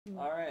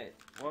Alright,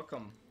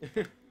 welcome.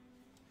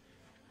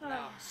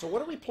 So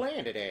what are we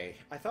playing today?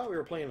 I thought we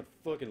were playing a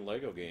fucking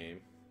Lego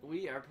game.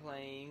 We are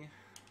playing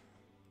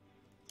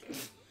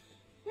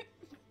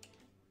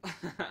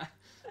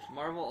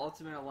Marvel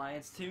Ultimate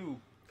Alliance 2.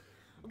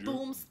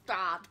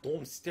 Boomstad.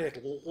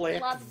 Boomstick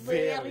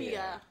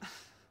Latveria.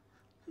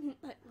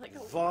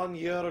 Like 1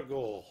 year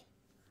ago.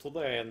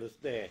 Today and this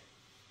day.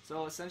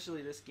 So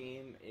essentially this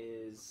game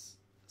is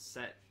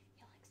set...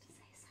 He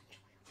likes to say essentially.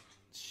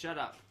 Shut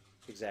up.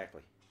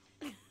 Exactly.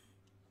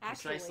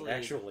 Precisely.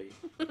 Actually.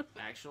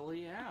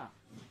 Actually, yeah.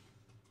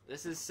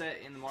 This is set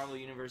in the Marvel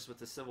Universe with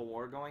the Civil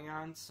War going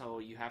on, so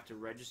you have to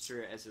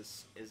register as a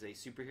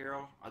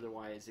superhero.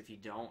 Otherwise, if you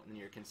don't, then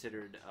you're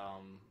considered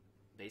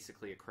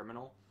basically a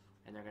criminal,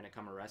 and they're going to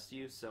come arrest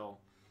you. So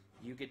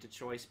you get the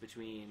choice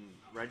between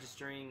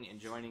registering and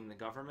joining the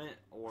government,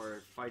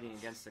 or fighting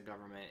against the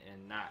government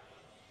and not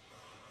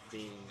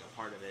being a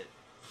part of it.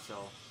 So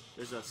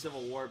there's a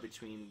civil war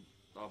between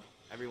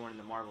everyone in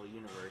the Marvel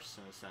Universe,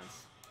 in a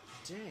sense.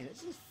 Dang,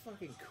 this is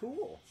fucking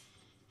cool.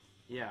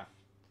 Yeah.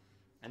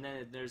 And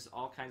then there's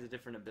all kinds of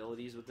different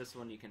abilities with this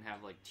one. You can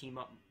have like team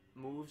up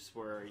moves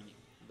where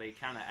they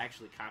kind of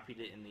actually copied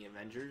it in the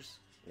Avengers.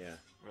 Yeah.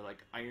 Where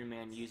like Iron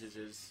Man uses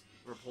his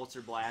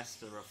repulsor blast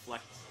to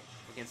reflect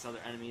against other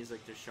enemies,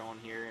 like they're showing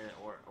here,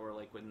 or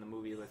like in the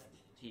movie with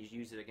he's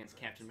used it against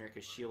Captain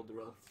America's shield to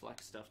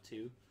reflect stuff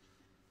too.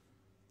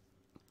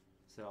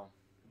 So.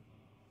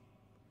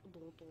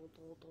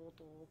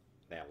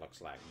 That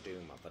looks like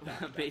Doom of the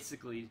Doctor.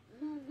 Basically,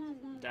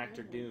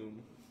 Dr.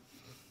 Doom.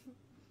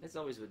 It's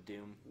always with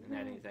Doom and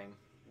anything.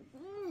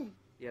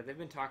 Yeah, they've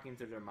been talking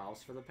through their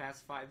mouths for the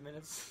past 5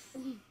 minutes.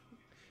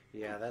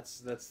 Yeah,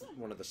 that's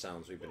one of the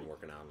sounds we've been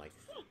working on. Like,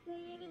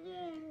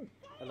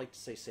 I'd like to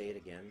say it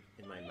again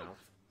in my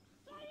mouth.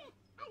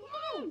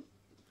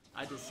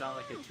 I just sound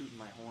like a tooting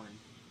my horn.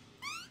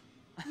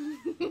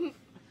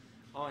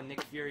 Oh, and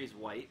Nick Fury's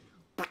white.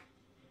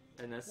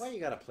 And this. Why you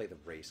gotta play the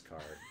race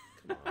card?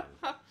 Come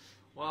on.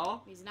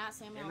 Well, he's not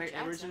Samuel in the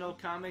Jackson. original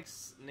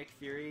comics, Nick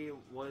Fury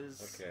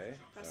was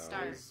Press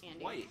start, was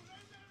Andy. white.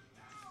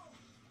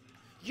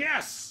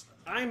 Yes!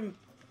 I'm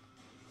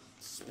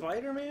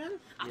Spider-Man?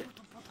 Yeah,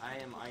 I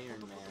am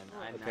Iron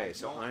Man. Okay,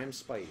 so I'm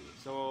Spidey.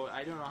 So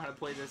I don't know how to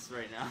play this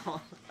right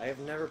now. I have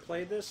never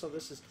played this, so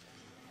this is...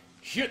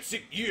 Hits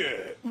it,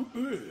 yeah! I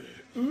don't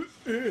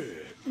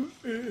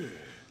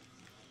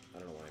know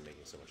why I'm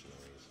making so much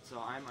noise. So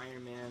I'm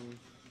Iron Man.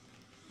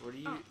 What are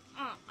you?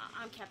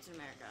 I'm Captain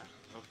America.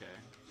 Okay.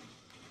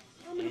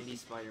 Andy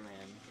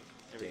Spider-Man.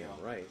 There we Damn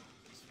go. right.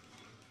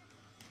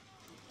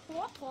 I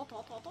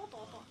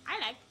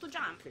like to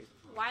jump. Okay.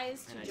 Y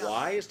is to And I- jump.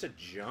 Y is to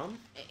jump?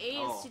 A is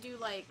Oh. to do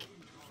like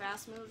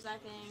fast moves, I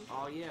think.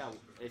 Oh yeah,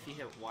 if you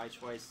hit Y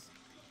twice,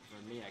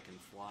 for me I can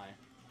fly.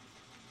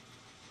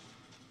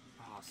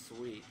 Oh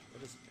sweet.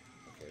 What is...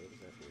 Okay, what does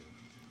that do?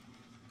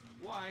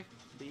 Y,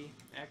 B,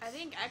 X. I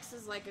think X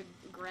is like a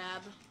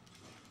grab.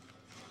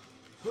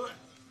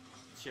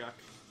 Chuck.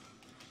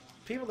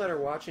 People that are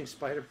watching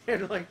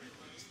Spider-Man are like,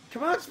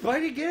 come on,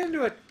 Spidey, get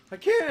into it! I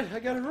can't! I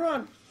gotta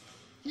run!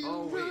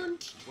 Oh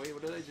wait,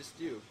 what did I just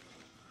do?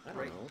 I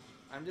don't know.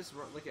 I'm just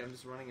I'm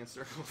just running in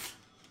circles.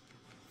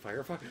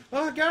 Fire, fire.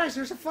 Oh, guys,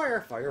 there's a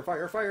fire! Fire,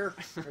 fire, fire!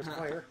 There's a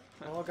fire.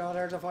 Oh, God,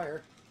 there's a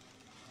fire.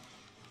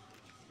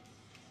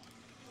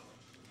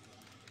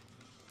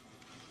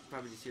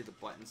 Probably just hear the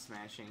button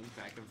smashing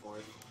back and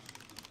forth.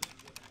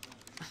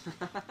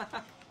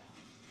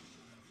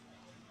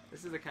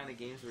 This is the kind of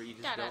games where you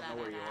just don't know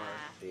where you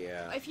are.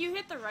 Yeah. If you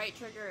hit the right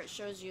trigger, it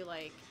shows you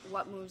like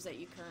what moves that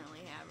you currently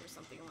have, or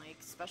something like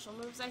special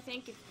moves. I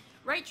think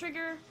right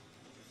trigger,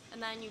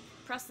 and then you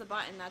press the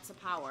button. That's a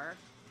power.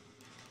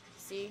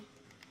 See?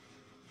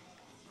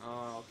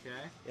 Oh,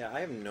 okay. Yeah, I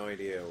have no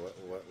idea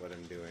what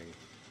I'm doing.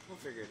 We'll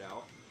figure it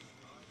out.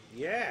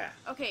 Yeah!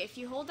 Okay, if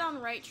you hold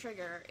down right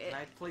trigger, it. And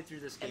I played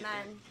through this game.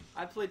 And then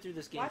I played through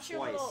this game watch twice.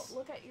 your little.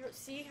 Look at your.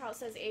 See how it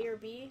says A or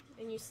B,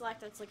 and you select.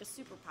 That's like a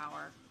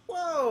superpower.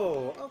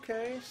 Whoa!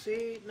 Okay,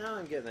 see, now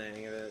I'm getting the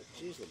hang of it.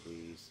 Jeez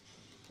Louise.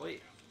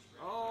 Wait.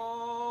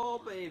 Oh,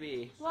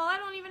 baby. Well, I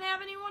don't even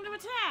have anyone to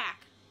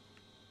attack.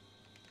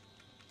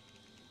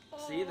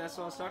 See, that's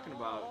what I was talking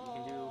about. You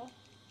can do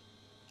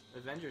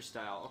Avenger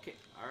style. Okay,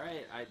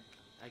 alright, I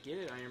get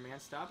it, Iron Man,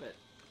 stop it.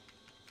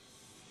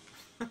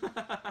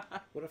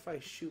 What if I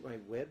shoot my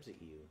webs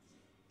at you?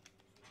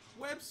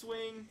 Web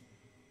swing!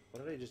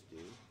 What did I just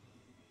do?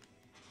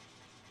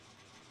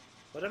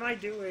 What am I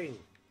doing?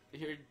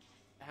 Here,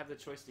 have the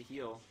choice to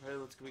heal. Hey,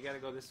 we gotta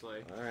go this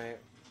way. Alright.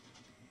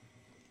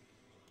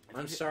 If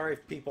I'm you sorry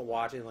if people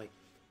watching like,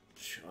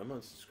 I'm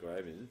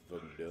unsubscribing,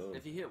 this is fucking dumb.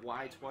 If you hit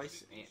Y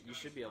twice, you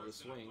should be able to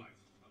swing.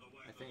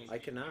 I think. I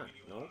cannot.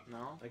 Nope.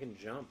 No? I can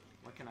jump.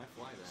 Why can't I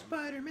fly then?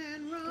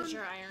 Spider-Man, run! Because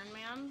you're Iron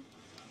Man.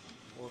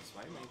 Well,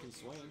 Spider-Man can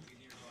swing.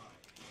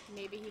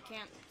 Maybe he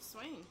can't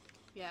swing.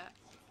 Yeah.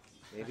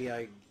 Maybe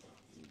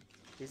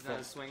He's not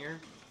a swinger?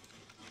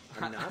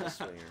 I'm not a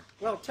swinger.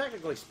 Well,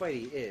 technically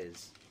Spidey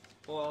is.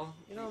 Well...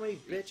 You know how many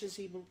bitches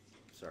he...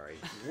 Sorry.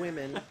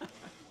 Women.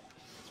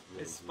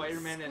 Is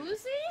Spider-Man an...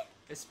 Who's he?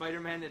 Is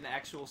Spider-Man an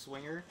actual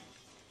swinger?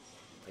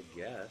 I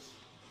guess.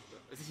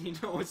 Do you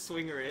know what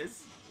swinger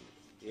is?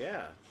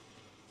 Yeah.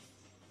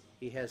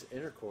 He has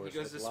intercourse. He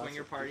goes to with lots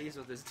swinger of parties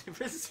with his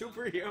different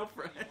superhero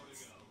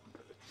friends.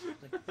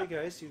 Like, hey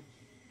guys, you.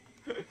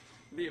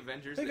 The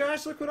Avengers. Hey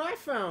guys, look what I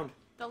found.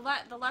 The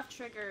left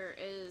trigger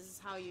is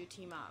how you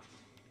team up.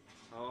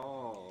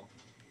 Oh.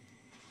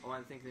 Oh,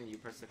 I'm thinking you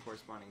press the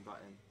corresponding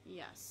button.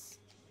 Yes.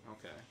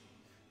 Okay.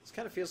 This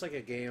kind of feels like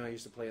a game I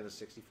used to play on the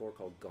 64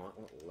 called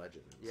Gauntlet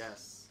Legends.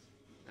 Yes.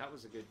 That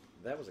was a good.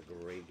 That was a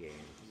great game.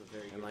 It was a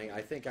very And good. like, Game.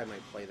 I think I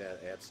might play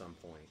that at some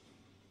point.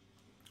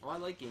 Oh, I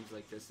like games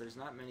like this. There's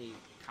not many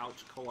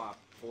couch co-op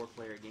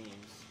 4-player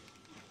games.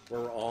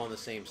 Where we're all on the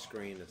same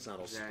screen. It's not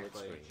all split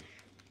Exactly. screen.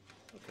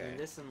 I mean, Okay.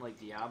 this and like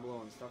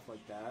Diablo and stuff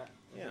like that.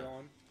 Yeah.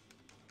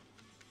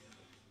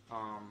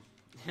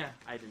 Yeah,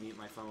 I had to mute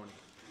my phone.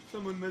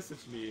 Someone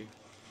messaged me.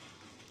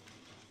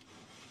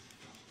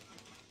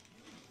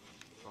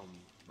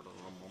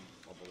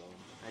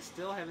 I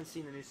still haven't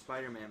seen the new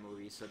Spider-Man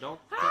movie, so don't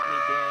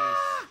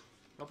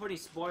put any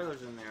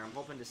spoilers in there. I'm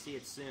hoping to see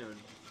it soon,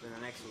 in the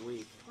next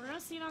week. We're gonna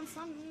see it on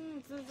some.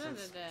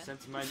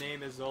 Since my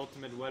name is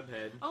Ultimate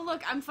Webhead. Oh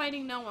look, I'm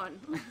fighting no one.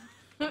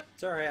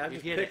 It's alright, I'm You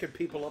just get picking it.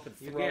 people up and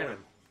You throwing get them.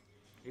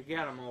 'em. You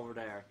got him over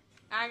there.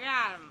 I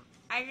got him.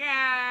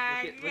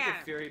 Look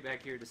at Fury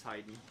back here just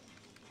hiding.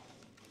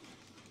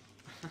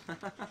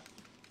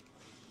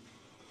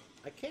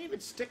 I can't even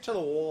stick to the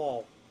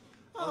wall.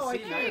 Oh, I see,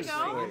 can there you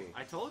go. see.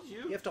 I told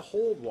you. You have to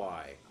hold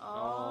Y.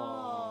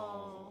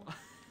 Oh.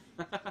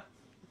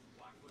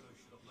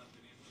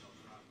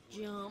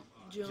 Jump,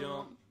 jump.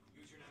 Jump.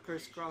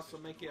 Crisscross will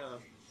make you. Do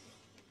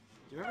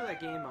you remember that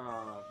game?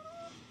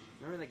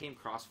 Remember that game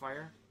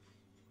Crossfire?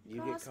 You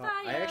get caught.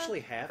 Crossfire. I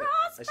actually have it.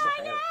 I still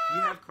have it.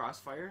 You have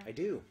Crossfire? I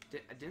do.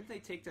 Didn't they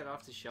take that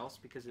off the shelves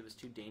because it was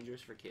too dangerous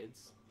for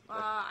kids?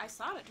 I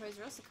saw it at Toys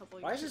R Us a couple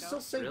Why years does it ago.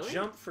 still say Really?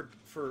 jump for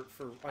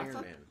Iron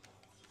thought- Man?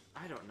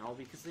 I don't know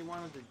because they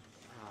wanted to.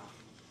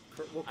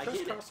 Well, I get it.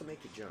 crisscross will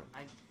make you jump.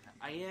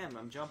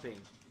 I'm jumping.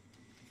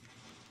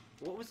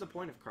 What was the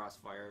point of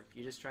Crossfire?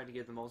 You just tried to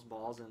get the most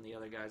balls in the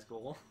other guy's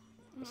goal.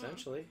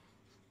 Essentially.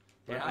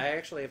 But Yeah. I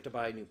actually have to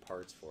buy new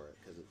parts for it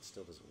because it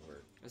still doesn't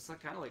work. It's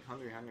like kind of like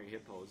Hungry Hungry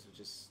Hippos, which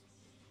is.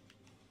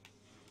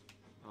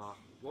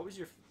 What was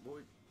your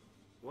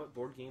what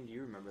board game do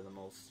you remember the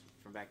most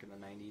from back in the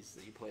 '90s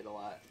that you played a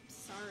lot?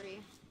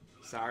 Sorry.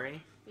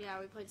 Sorry. Yeah,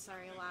 we played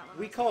Sorry a lot. When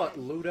We I was call a it kid.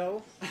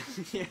 Ludo.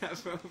 Yeah,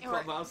 from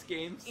Clubhouse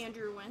games.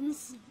 Andrew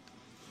wins.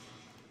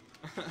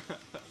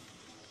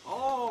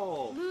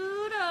 Oh.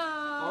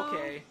 Ludo.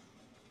 Okay.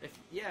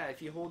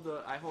 If you hold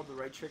I hold the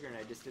right trigger and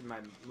I just did my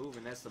move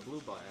and that's the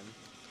blue button.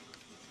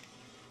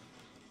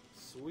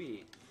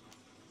 Sweet.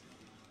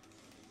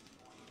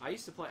 I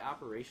used to play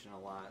Operation a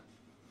lot.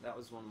 That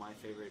was one of my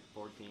favorite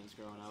board games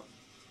growing up.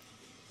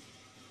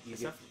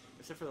 Except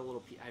for the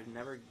little I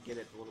never get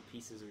it. The little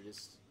pieces are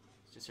just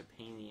it's just a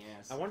pain in the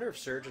ass. I wonder if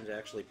surgeons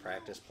actually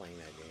practice playing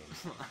that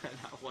game.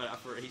 What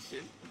Operation?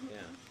 Yeah.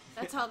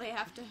 That's how they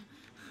have to.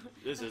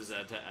 This is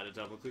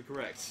anatomically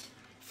correct.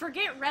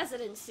 Forget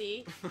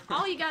residency.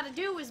 All you gotta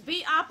do is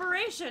beat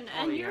Operation,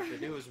 All and you you're have to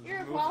do is you're a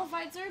remove-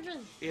 qualified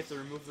surgeon. You have to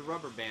remove the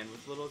rubber band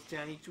with little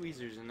tiny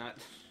tweezers and not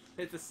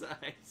hit the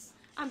sides.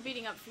 I'm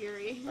beating up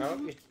Fury. Oh,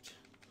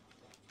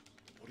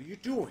 what are you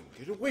doing?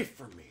 Get away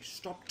from me!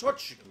 Stop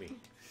touching me!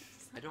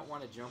 I don't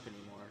want to jump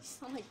anymore.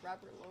 Sound like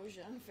Robert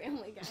Loggia on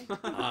Family Guy.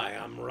 I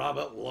am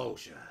Robert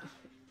Loggia.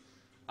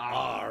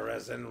 R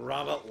as in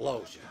Robert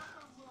Loggia.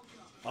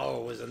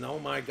 O as in oh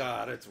my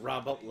God, it's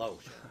Robert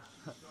Loggia.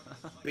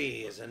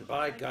 B as in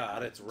by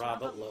God, it's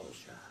Robert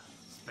Loggia.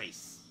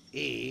 Space.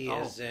 E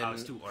Oh, as in I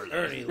was too early.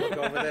 Ernie, look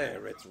over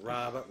there, it's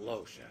Robert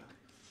Loggia.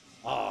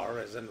 R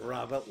as in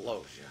Robert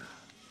Loggia.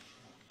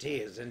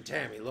 T as in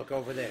Tammy, look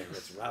over there,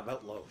 it's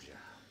Robert Loggia.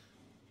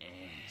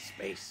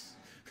 Space.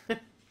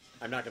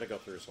 I'm not going to go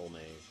through his whole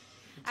name.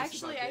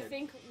 Actually, about I did.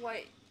 think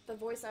what the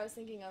voice I was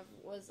thinking of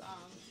was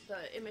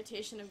the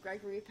imitation of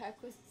Gregory Peck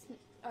was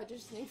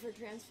auditioning for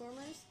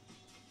Transformers.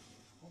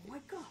 Oh my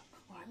God,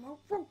 I'm a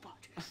robot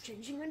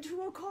changing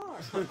into a car.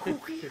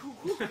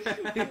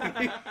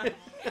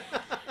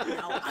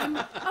 Now I'm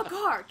a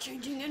car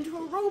changing into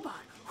a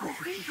robot.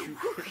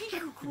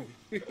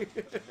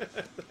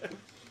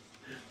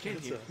 Can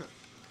you?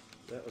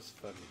 That was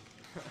funny.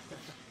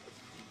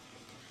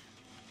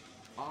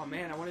 Oh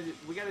man,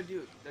 we gotta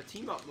do a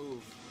team up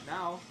move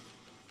now.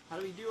 How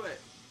do we do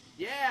it?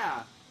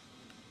 Yeah!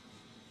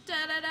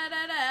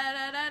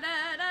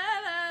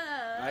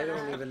 I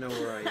don't even know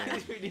where I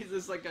am. We need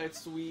this like a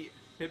sweet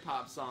hip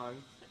hop song.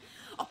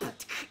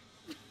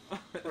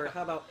 Or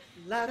how about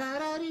la da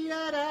da dee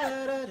da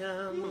da da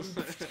dum.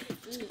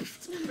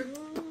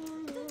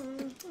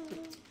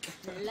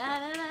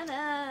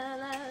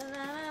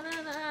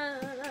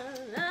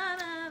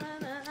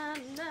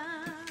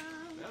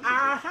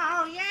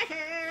 Oh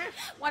yeah!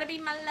 Wanna be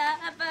my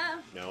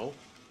lover? No.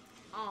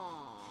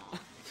 Aww.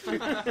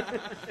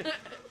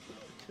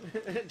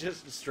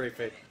 Just a straight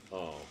face.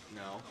 Oh.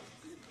 No.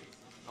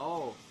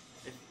 Oh.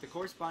 If the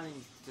corresponding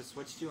to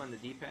switch to on the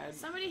D-pad,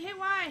 Somebody hit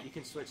Y. you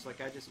can switch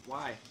like I just.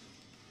 Why?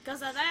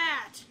 Because of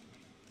that.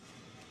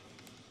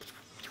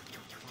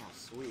 Oh,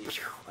 sweet.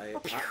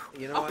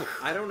 You know what?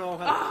 I don't know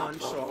how to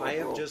punch, so I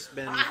have just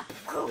been.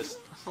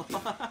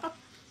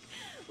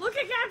 Look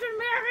at Captain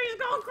America, he's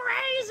going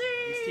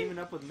crazy! He's teaming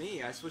up with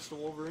me. I switched to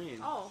Wolverine.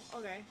 Oh,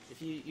 okay.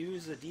 If you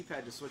use a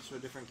D-pad to switch to a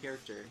different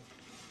character.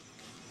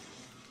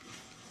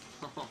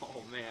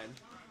 Oh, man.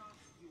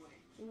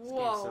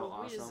 Whoa,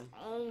 so we just awesome.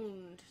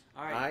 owned.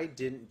 Alright. I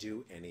didn't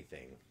do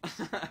anything.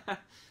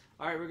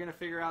 Alright, we're going to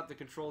figure out the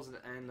controls,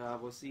 and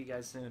we'll see you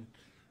guys soon.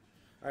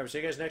 Alright, we'll see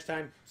you guys next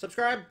time.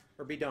 Subscribe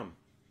or be dumb.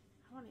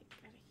 I want to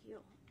get a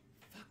heal.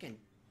 Fucking.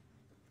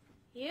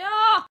 Yeah!